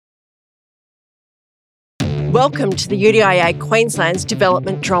Welcome to the UDIA Queensland's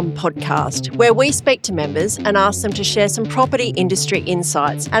Development Drum podcast, where we speak to members and ask them to share some property industry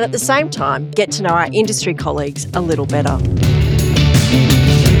insights and at the same time get to know our industry colleagues a little better.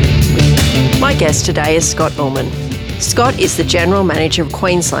 My guest today is Scott Ullman. Scott is the General Manager of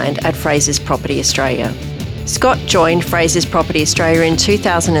Queensland at Frasers Property Australia. Scott joined Frasers Property Australia in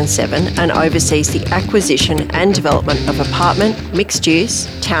 2007 and oversees the acquisition and development of apartment,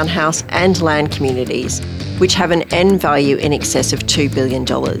 mixed-use, townhouse and land communities, which have an end value in excess of $2 billion.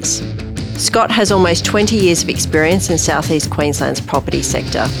 Scott has almost 20 years of experience in Southeast Queensland's property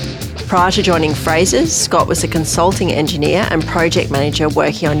sector. Prior to joining Frasers, Scott was a consulting engineer and project manager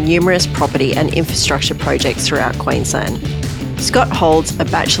working on numerous property and infrastructure projects throughout Queensland. Scott holds a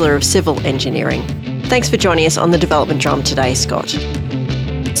Bachelor of Civil Engineering. Thanks for joining us on the Development Drum today, Scott.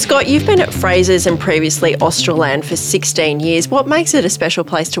 Scott, you've been at Frasers and previously Australand for 16 years. What makes it a special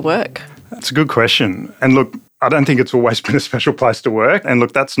place to work? That's a good question. And look, I don't think it's always been a special place to work. And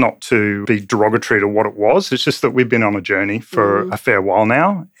look, that's not to be derogatory to what it was. It's just that we've been on a journey for a fair while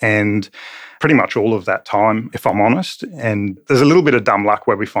now. And pretty much all of that time, if I'm honest. And there's a little bit of dumb luck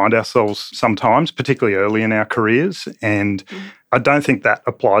where we find ourselves sometimes, particularly early in our careers. And I don't think that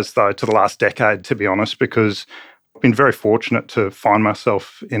applies, though, to the last decade, to be honest, because I've been very fortunate to find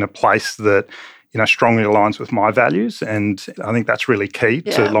myself in a place that, you know, strongly aligns with my values. And I think that's really key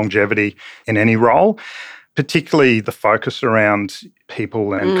to longevity in any role. Particularly the focus around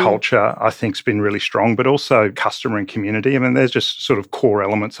people and culture, I think, has been really strong, but also customer and community. I mean, there's just sort of core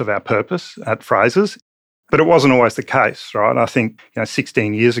elements of our purpose at Frasers. But it wasn't always the case, right? I think,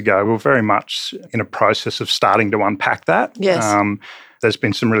 16 years ago, we were very much in a process of starting to unpack that. Yes. There's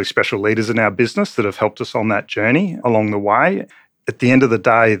been some really special leaders in our business that have helped us on that journey along the way. At the end of the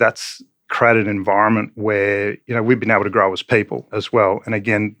day, that's created an environment where, we've been able to grow as people as well. And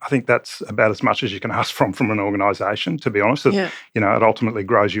again, I think that's about as much as you can ask from an organisation, to be honest. It ultimately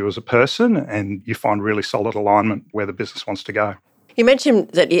grows you as a person and you find really solid alignment where the business wants to go. You mentioned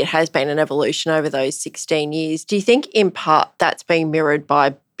that it has been an evolution over those 16 years. Do you think in part that's being mirrored by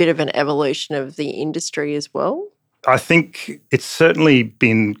a bit of an evolution of the industry as well? I think it's certainly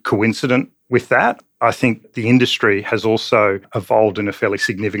been coincident with that. I think the industry has also evolved in a fairly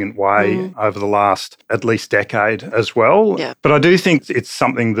significant way over the last at least decade as well. Yeah. But I do think it's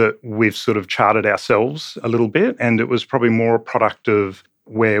something that we've sort of charted ourselves a little bit, and it was probably more a product of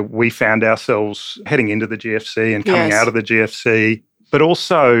where we found ourselves heading into the GFC and coming out of the GFC. But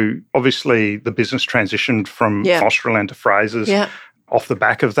also, obviously, the business transitioned from Australand to Frasers off the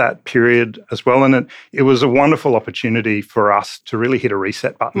back of that period as well. And it was a wonderful opportunity for us to really hit a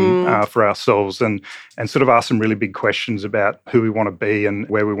reset button for ourselves and sort of ask some really big questions about who we want to be and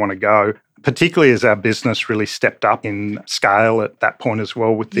where we want to go, particularly as our business really stepped up in scale at that point as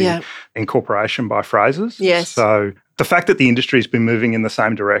well with the incorporation by Frasers. Yes. So the fact that the industry has been moving in the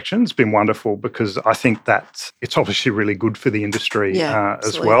same direction has been wonderful because I think that it's obviously really good for the industry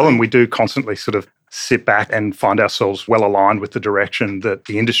as well. And we do constantly sort of sit back and find ourselves well aligned with the direction that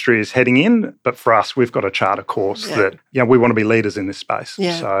the industry is heading in. But for us, we've got to chart a course that, we want to be leaders in this space.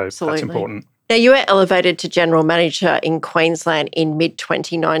 Yeah, so absolutely. That's important. Now, you were elevated to General Manager in Queensland in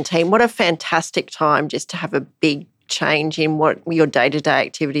mid-2019. What a fantastic time just to have a big change in what your day-to-day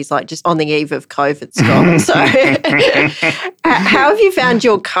activities like just on the eve of COVID, Scott. So how have you found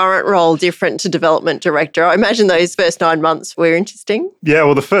your current role different to Development Director? I imagine those first 9 months were interesting. Yeah,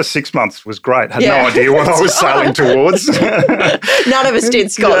 well, the first 6 months was great. Had no idea what I was sailing towards. None of us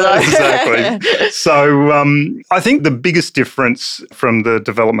did, Scott, though. Exactly. So I think the biggest difference from the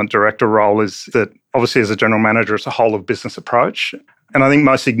Development Director role is that obviously as a General Manager, it's a whole of business approach. And I think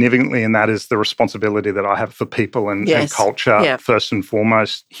most significantly in that is the responsibility that I have for people and culture, first and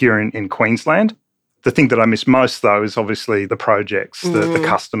foremost, here in Queensland. The thing that I miss most, though, is obviously the projects, the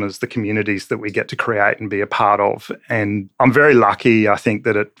customers, the communities that we get to create and be a part of. And I'm very lucky, I think,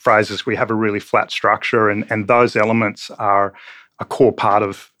 that at Frasers we have a really flat structure and those elements are a core part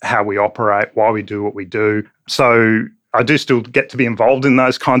of how we operate, why we do what we do. So I do still get to be involved in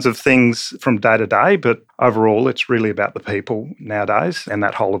those kinds of things from day to day, but overall it's really about the people nowadays and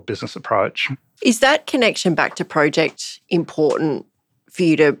that whole of business approach. Is that connection back to project important for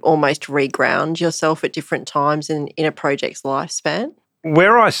you to almost reground yourself at different times in a project's lifespan?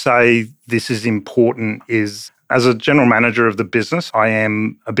 Where I say this is important is as a general manager of the business, I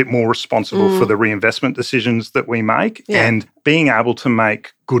am a bit more responsible for the reinvestment decisions that we make and being able to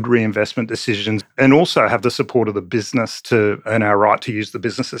make good reinvestment decisions and also have the support of the business to earn our right to use the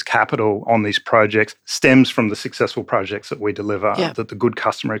business's capital on these projects stems from the successful projects that we deliver, that the good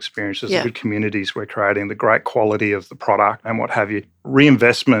customer experiences, the good communities we're creating, the great quality of the product and what have you.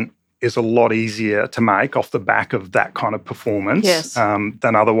 Reinvestment is a lot easier to make off the back of that kind of performance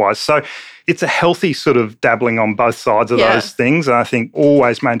than otherwise. So it's a healthy sort of dabbling on both sides of those things. And I think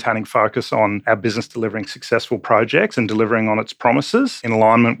always maintaining focus on our business delivering successful projects and delivering on its promises in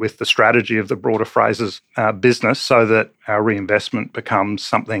alignment with the strategy of the broader Frasers business, so that our reinvestment becomes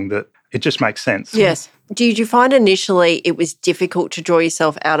something that it just makes sense. Yes. Did you find initially it was difficult to draw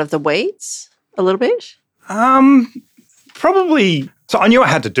yourself out of the weeds a little bit? Probably. So I knew I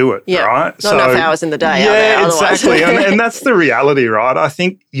had to do it, right? Not enough hours in the day. Yeah, exactly. and that's the reality, right? I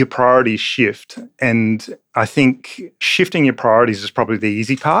think your priorities shift. And I think shifting your priorities is probably the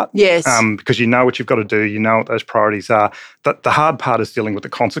easy part. Yes. Because you know what you've got to do. You know what those priorities are. But the hard part is dealing with the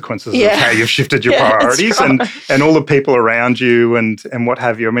consequences of how you've shifted your priorities and all the people around you and what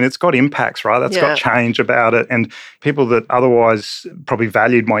have you. I mean, it's got impacts, right? That's got change about it. And people that otherwise probably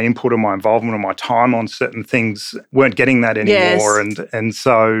valued my input or my involvement or my time on certain things weren't getting that anymore. And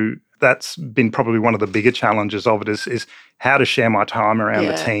so that's been probably one of the bigger challenges of it is how to share my time around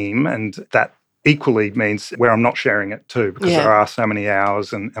the team. And that equally means where I'm not sharing it too, because there are so many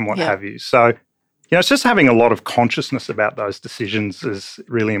hours and what have you. So, it's just having a lot of consciousness about those decisions is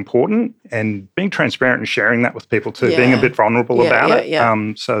really important, and being transparent and sharing that with people too, being a bit vulnerable about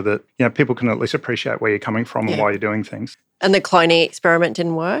it, so that, people can at least appreciate where you're coming from and why you're doing things. And the cloning experiment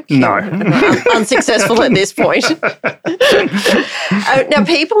didn't work? No. Unsuccessful at this point. Now,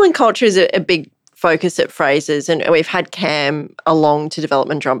 people and culture is a big focus at Frasers, and we've had Cam along to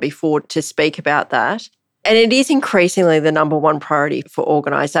Development Drum before to speak about that. And it is increasingly the number one priority for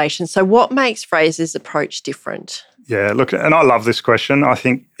organisations. So what makes Frasers' approach different? Yeah, look, and I love this question. I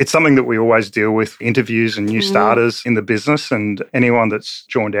think it's something that we always deal with interviews and new starters in the business, and anyone that's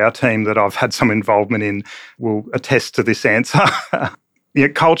joined our team that I've had some involvement in will attest to this answer.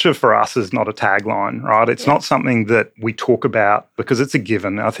 Culture for us is not a tagline, right? It's not something that we talk about because it's a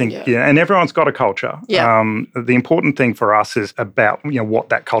given. I think, and everyone's got a culture. Yeah. The important thing for us is about, what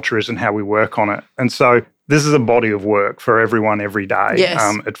that culture is and how we work on it. And so this is a body of work for everyone every day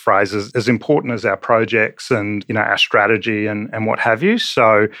at Frasers, as important as our projects and, our strategy and what have you.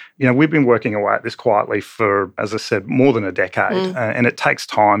 So, we've been working away at this quietly for, as I said, more than a decade. And it takes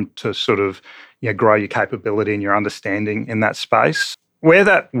time to sort of, grow your capability and your understanding in that space. Where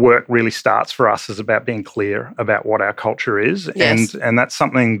that work really starts for us is about being clear about what our culture is. Yes. And that's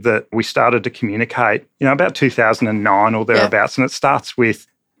something that we started to communicate, about 2009 or thereabouts. And it starts with,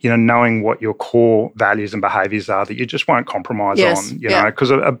 knowing what your core values and behaviours are that you just won't compromise on,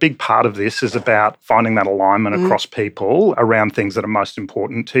 because a big part of this is about finding that alignment across people around things that are most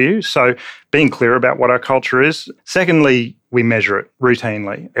important to you. So being clear about what our culture is. Secondly, we measure it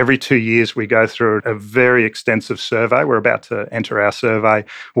routinely. Every 2 years, we go through a very extensive survey. We're about to enter our survey.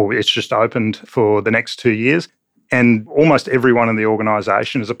 Well, it's just opened for the next 2 years. And almost everyone in the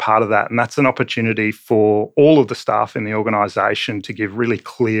organisation is a part of that. And that's an opportunity for all of the staff in the organisation to give really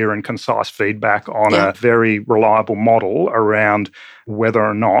clear and concise feedback on a very reliable model around whether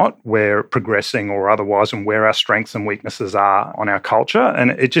or not we're progressing or otherwise, and where our strengths and weaknesses are on our culture.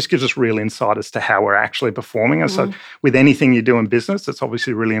 And it just gives us real insight as to how we're actually performing. And so with anything you do in business, it's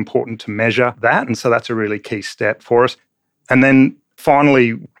obviously really important to measure that. And so that's a really key step for us. And then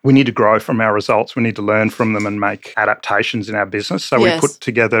finally, we need to grow from our results. We need to learn from them and make adaptations in our business. So we put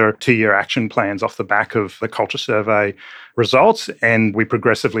together 2-year action plans off the back of the culture survey results, and we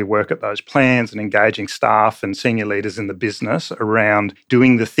progressively work at those plans and engaging staff and senior leaders in the business around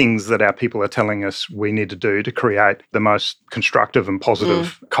doing the things that our people are telling us we need to do to create the most constructive and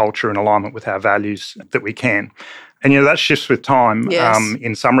positive culture in alignment with our values that we can. And, that shifts with time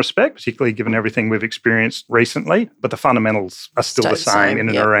in some respect, particularly given everything we've experienced recently. But the fundamentals are still the same in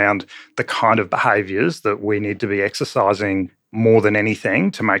and around the kind of behaviours that we need to be exercising more than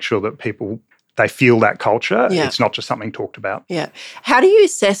anything to make sure that people, they feel that culture. It's not just something talked about. Yeah. How do you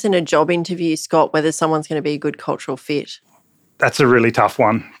assess in a job interview, Scott, whether someone's going to be a good cultural fit? That's a really tough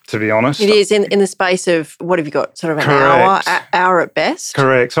one, to be honest. It is in the space of, what have you got, sort of an hour at best?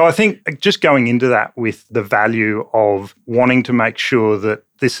 Correct. So I think just going into that with the value of wanting to make sure that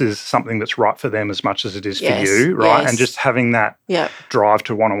this is something that's right for them as much as it is for you, right? And just having that drive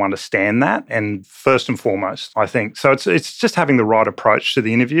to want to understand that. And first and foremost, I think. So it's just having the right approach to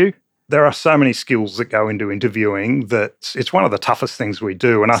the interview. There are so many skills that go into interviewing that it's one of the toughest things we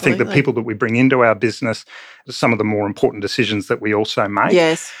do. And I think the people that we bring into our business, some of the more important decisions that we also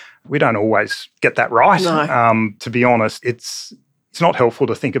make, we don't always get that right. No. To be honest, it's not helpful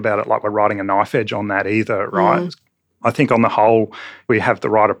to think about it like we're riding a knife edge on that either, right? I think on the whole, we have the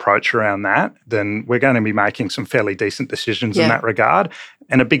right approach around that, then we're going to be making some fairly decent decisions in that regard.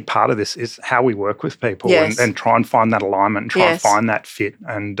 And a big part of this is how we work with people and try and find that alignment and try and find that fit.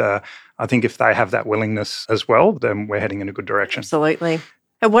 And I think if they have that willingness as well, then we're heading in a good direction. Absolutely.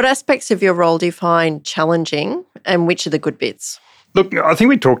 And what aspects of your role do you find challenging and which are the good bits? Look, I think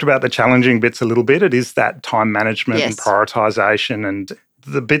we talked about the challenging bits a little bit. It is that time management and prioritisation, and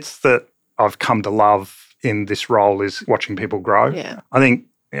the bits that I've come to love in this role is watching people grow. Yeah. I think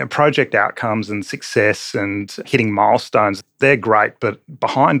project outcomes and success and hitting milestones, they're great, but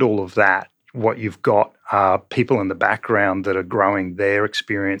behind all of that, what you've got are people in the background that are growing their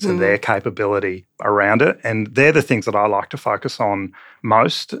experience and their capability around it. And they're the things that I like to focus on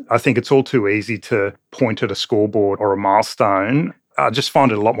most. I think it's all too easy to point at a scoreboard or a milestone. I just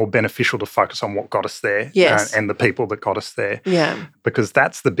find it a lot more beneficial to focus on what got us there and the people that got us there. Yeah. Because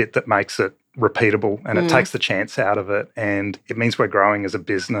that's the bit that makes it repeatable and it takes the chance out of it, and it means we're growing as a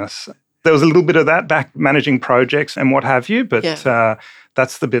business. There was a little bit of that back managing projects and what have you, but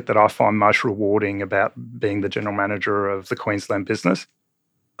that's the bit that I find most rewarding about being the general manager of the Queensland business.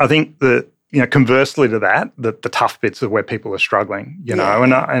 I think that, conversely to that, the tough bits are where people are struggling, know,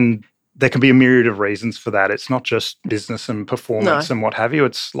 and there can be a myriad of reasons for that. It's not just business and performance and what have you.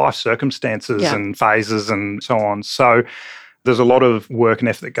 It's life circumstances and phases and so on. So there's a lot of work and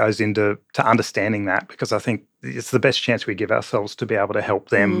effort that goes into understanding that, because I think it's the best chance we give ourselves to be able to help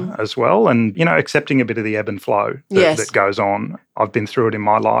them as well. And, accepting a bit of the ebb and flow that goes on. I've been through it in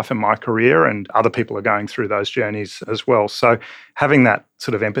my life and my career, and other people are going through those journeys as well. So having that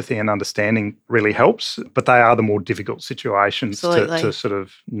sort of empathy and understanding really helps, but they are the more difficult situations to sort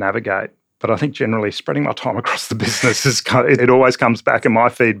of navigate. But I think generally spreading my time across the business it always comes back in my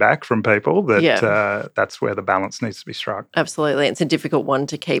feedback from people that that's where the balance needs to be struck. Absolutely. It's a difficult one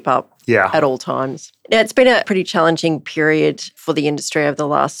to keep up at all times. Now, it's been a pretty challenging period for the industry over the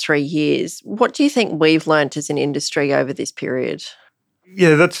last 3 years. What do you think we've learnt as an industry over this period?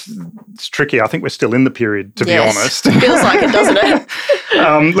 Yeah, it's tricky. I think we're still in the period, to be honest. It feels like it, doesn't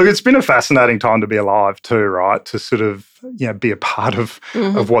it? Look, it's been a fascinating time to be alive too, right? To sort of be a part of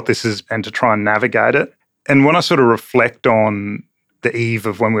what this is and to try and navigate it. And when I sort of reflect on the eve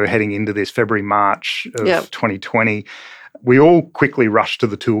of when we were heading into this, February, March of 2020, we all quickly rushed to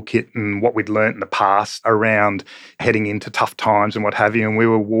the toolkit and what we'd learnt in the past around heading into tough times and what have you. And we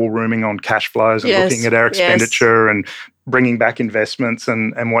were war rooming on cash flows and looking at our expenditure and bringing back investments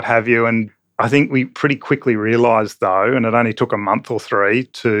and what have you. And I think we pretty quickly realised, though, and it only took a month or three,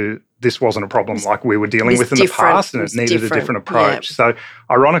 this wasn't a problem like we were dealing with in the past, and it needed a different approach. So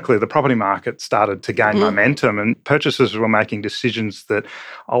ironically, the property market started to gain momentum, and purchasers were making decisions that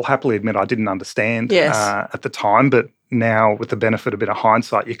I'll happily admit I didn't understand at the time, but now with the benefit of a bit of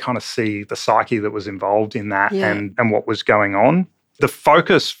hindsight, you kind of see the psyche that was involved in that and what was going on. The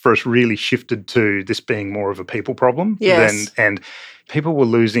focus for us really shifted to this being more of a people problem. And people were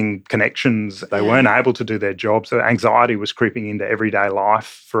losing connections. They weren't able to do their jobs. So anxiety was creeping into everyday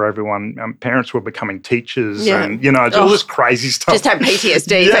life for everyone. Parents were becoming teachers and, all this crazy stuff. Just had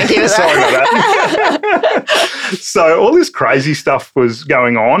PTSD. Thank you for that. Sorry about that. So all this crazy stuff was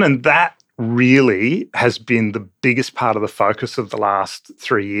going on, and that really has been the biggest part of the focus of the last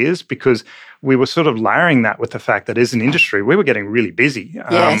 3 years, because we were sort of layering that with the fact that as an industry, we were getting really busy.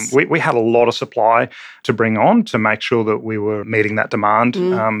 We had a lot of supply to bring on to make sure that we were meeting that demand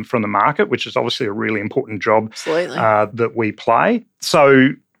from the market, which is obviously a really important job that we play.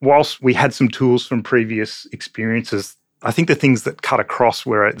 So whilst we had some tools from previous experiences, I think the things that cut across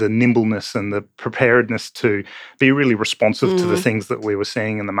were the nimbleness and the preparedness to be really responsive to the things that we were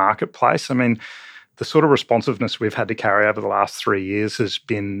seeing in the marketplace. I mean, the sort of responsiveness we've had to carry over the last 3 years has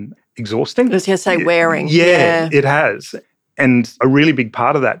been exhausting. I was going to say wearing. Yeah, it has. And a really big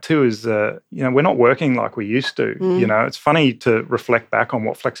part of that too is, we're not working like we used to. It's funny to reflect back on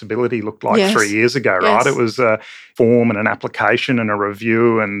what flexibility looked like 3 years ago, right? It was a form and an application and a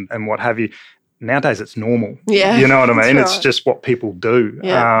review and what have you. Nowadays, it's normal. Yeah, you know what I mean? Right. It's just what people do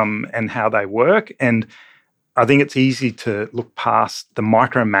and how they work. And I think it's easy to look past the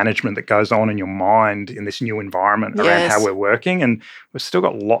micromanagement that goes on in your mind in this new environment around how we're working. And we've still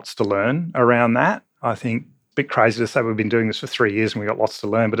got lots to learn around that. I think a bit crazy to say we've been doing this for 3 years and we've got lots to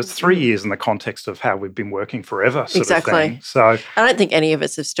learn, but it's 3 years in the context of how we've been working forever sort of thing. So I don't think any of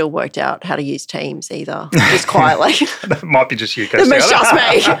us have still worked out how to use Teams either, just quietly. That might be just you, Kirsty. It's just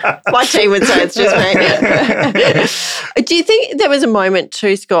me. My team would say it's just me. Do you think there was a moment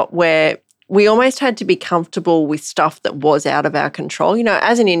too, Scott, where we almost had to be comfortable with stuff that was out of our control?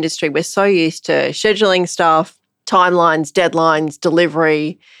 As an industry, we're so used to scheduling stuff, timelines, deadlines,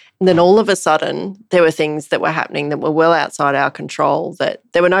 delivery, And then all of a sudden, there were things that were happening that were well outside our control, that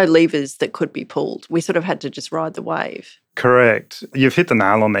there were no levers that could be pulled. We sort of had to just ride the wave. Correct. You've hit the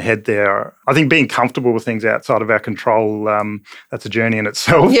nail on the head there. I think being comfortable with things outside of our control, that's a journey in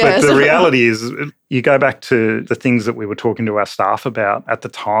itself. Yes. But the reality is you go back to the things that we were talking to our staff about at the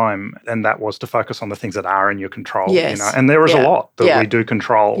time, and that was to focus on the things that are in your control. Yes. And there is a lot that we do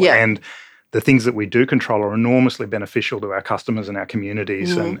control. Yeah. And the things that we do control are enormously beneficial to our customers and our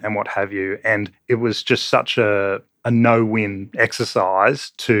communities and what have you. And it was just such a no-win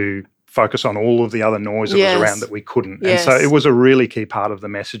exercise to focus on all of the other noise that was around that we couldn't. Yes. And so it was a really key part of the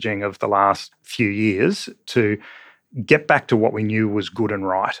messaging of the last few years to get back to what we knew was good and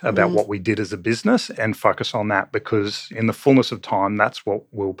right about what we did as a business and focus on that, because in the fullness of time, that's what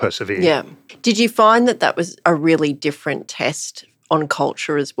will persevere. Yeah. Did you find that was a really different test on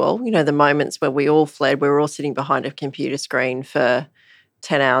culture as well? You know, the moments where we all fled, we were all sitting behind a computer screen for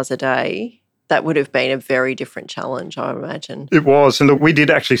 10 hours a day. That would have been a very different challenge, I imagine. It was. And look, we did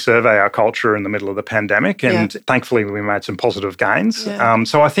actually survey our culture in the middle of the pandemic, and thankfully we made some positive gains. Yeah.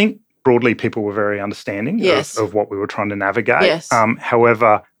 So I think broadly people were very understanding of what we were trying to navigate. Yes.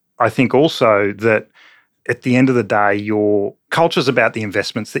 However, I think also that at the end of the day, your culture's about the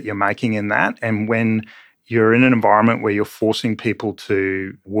investments that you're making in that. And when you're in an environment where you're forcing people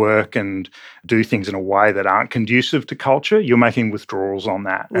to work and do things in a way that aren't conducive to culture, you're making withdrawals on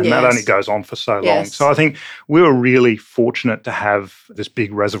that. And that only goes on for so long. So I think we were really fortunate to have this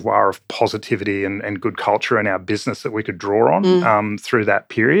big reservoir of positivity and good culture in our business that we could draw on through that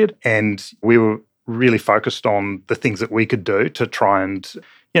period. And we were really focused on the things that we could do to try and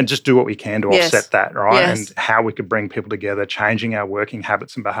just do what we can to offset that, right? Yes. And how we could bring people together, changing our working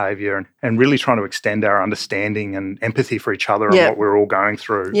habits and behaviour, and really trying to extend our understanding and empathy for each other and what we're all going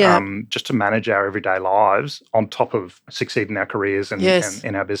through, just to manage our everyday lives on top of succeeding in our careers and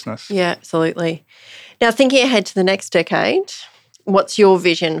in our business. Yeah, absolutely. Now, thinking ahead to the next decade, what's your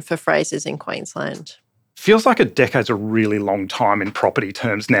vision for Frasers in Queensland? Feels like a decade's a really long time in property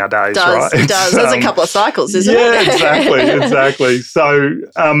terms nowadays, right? It does. There's a couple of cycles, isn't it? Yeah, exactly. So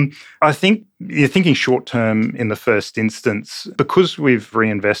I think you're thinking short term in the first instance. Because we've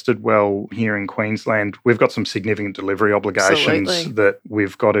reinvested well here in Queensland, we've got some significant delivery obligations that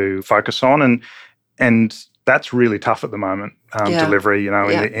we've got to focus on. And that's really tough at the moment, delivery,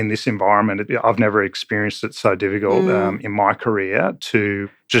 in this environment. I've never experienced it so difficult in my career to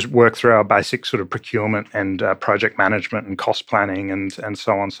just work through our basic sort of procurement and project management and cost planning and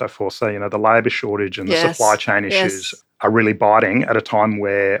so on and so forth. So, the labour shortage and the supply chain issues are really biting at a time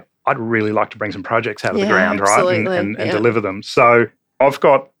where I'd really like to bring some projects out of the ground, right, and deliver them. So I've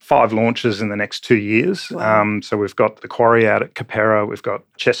got 5 launches in the next 2 years. Wow. So we've got the Quarry out at Capera. We've got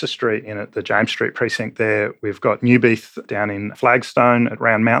Chester Street in at the James Street precinct there. We've got Newbeath down in Flagstone at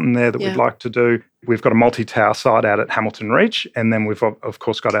Round Mountain there that we'd like to do. We've got a multi-tower site out at Hamilton Reach. And then we've, of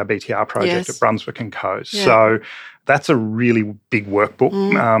course, got our BTR project at Brunswick and Coast. Yeah. So that's a really big workbook.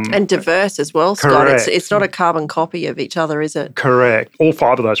 And diverse as well, Scott. It's not a carbon copy of each other, is it? Correct. All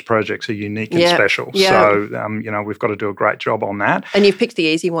 5 of those projects are unique and special. Yeah. So, we've got to do a great job on that. And you've picked the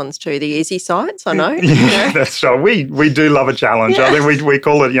easy ones too, the easy sites, I know. Yeah, that's right. We do love a challenge. I think we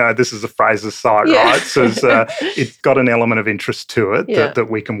call it, this is a Frasers site, right? So it's got an element of interest to it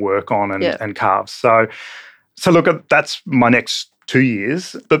that we can work on and carve. So look, that's my next 2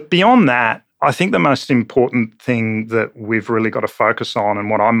 years. But beyond that, I think the most important thing that we've really got to focus on, and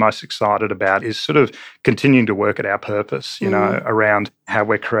what I'm most excited about, is sort of continuing to work at our purpose, around how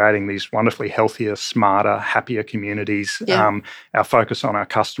we're creating these wonderfully healthier, smarter, happier communities, our focus on our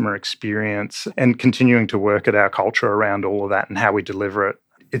customer experience, and continuing to work at our culture around all of that and how we deliver it.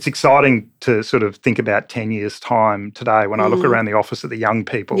 It's exciting to sort of think about 10 years' time today when I look around the office at the young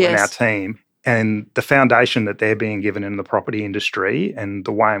people in our team and the foundation that they're being given in the property industry and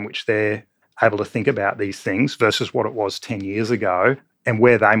the way in which they're able to think about these things versus what it was 10 years ago, and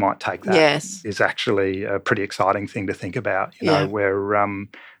where they might take that is actually a pretty exciting thing to think about.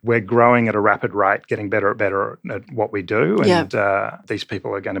 We're growing at a rapid rate, getting better at what we do, and these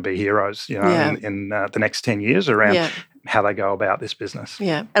people are going to be heroes, in the next 10 years around how they go about this business.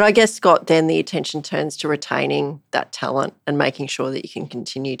 Yeah. And I guess, Scott, then the attention turns to retaining that talent and making sure that you can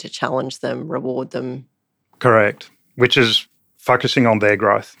continue to challenge them, reward them. Correct. Which is focusing on their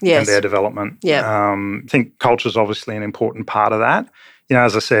growth and their development. Yeah. I think culture is obviously an important part of that.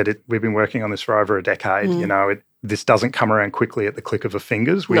 As I said, we've been working on this for over a decade. This doesn't come around quickly at the click of the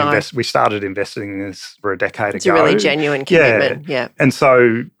fingers. We started investing in this for a decade ago. It's a really genuine commitment. Yeah. And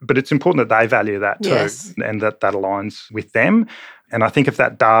so, but it's important that they value that too, and that aligns with them. And I think if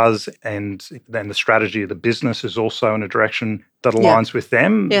that does, and then the strategy of the business is also in a direction that aligns with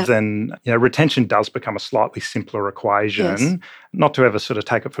them, then retention does become a slightly simpler equation. Yes. Not to ever sort of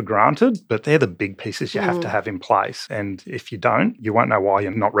take it for granted, but they're the big pieces you have to have in place. And if you don't, you won't know why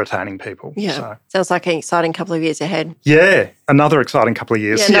you're not retaining people. Yeah. So. Sounds like an exciting couple of years ahead. Yeah, another exciting couple of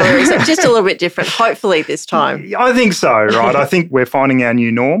years. Yeah, just a little bit different, hopefully this time. I think so, right? I think we're finding our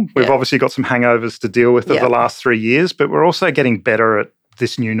new norm. We've obviously got some hangovers to deal with over the last 3 years, but we're also getting better at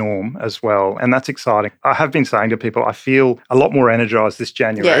this new norm as well. And that's exciting. I have been saying to people, I feel a lot more energized this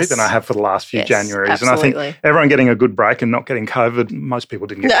January than I have for the last few Januaries. Absolutely. And I think everyone getting a good break and not getting COVID, most people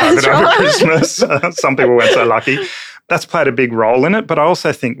didn't get COVID over Christmas. Some people weren't so lucky. That's played a big role in it. But I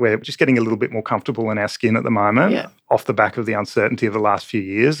also think we're just getting a little bit more comfortable in our skin at the moment off the back of the uncertainty of the last few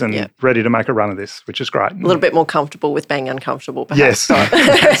years and ready to make a run of this, which is great. A little bit more comfortable with being uncomfortable, perhaps. Yes,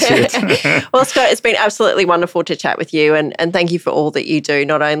 that's it. Well, Scott, it's been absolutely wonderful to chat with you and thank you for all that you do,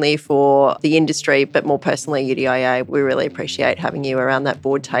 not only for the industry, but more personally, UDIA. We really appreciate having you around that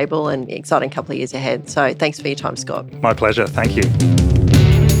board table and the exciting couple of years ahead. So thanks for your time, Scott. My pleasure. Thank you.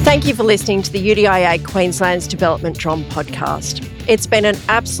 Thank you for listening to the UDIA Queensland's Development Drum podcast. It's been an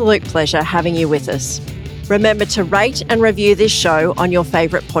absolute pleasure having you with us. Remember to rate and review this show on your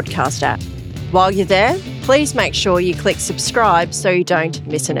favourite podcast app. While you're there, please make sure you click subscribe so you don't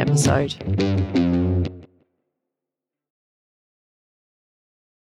miss an episode.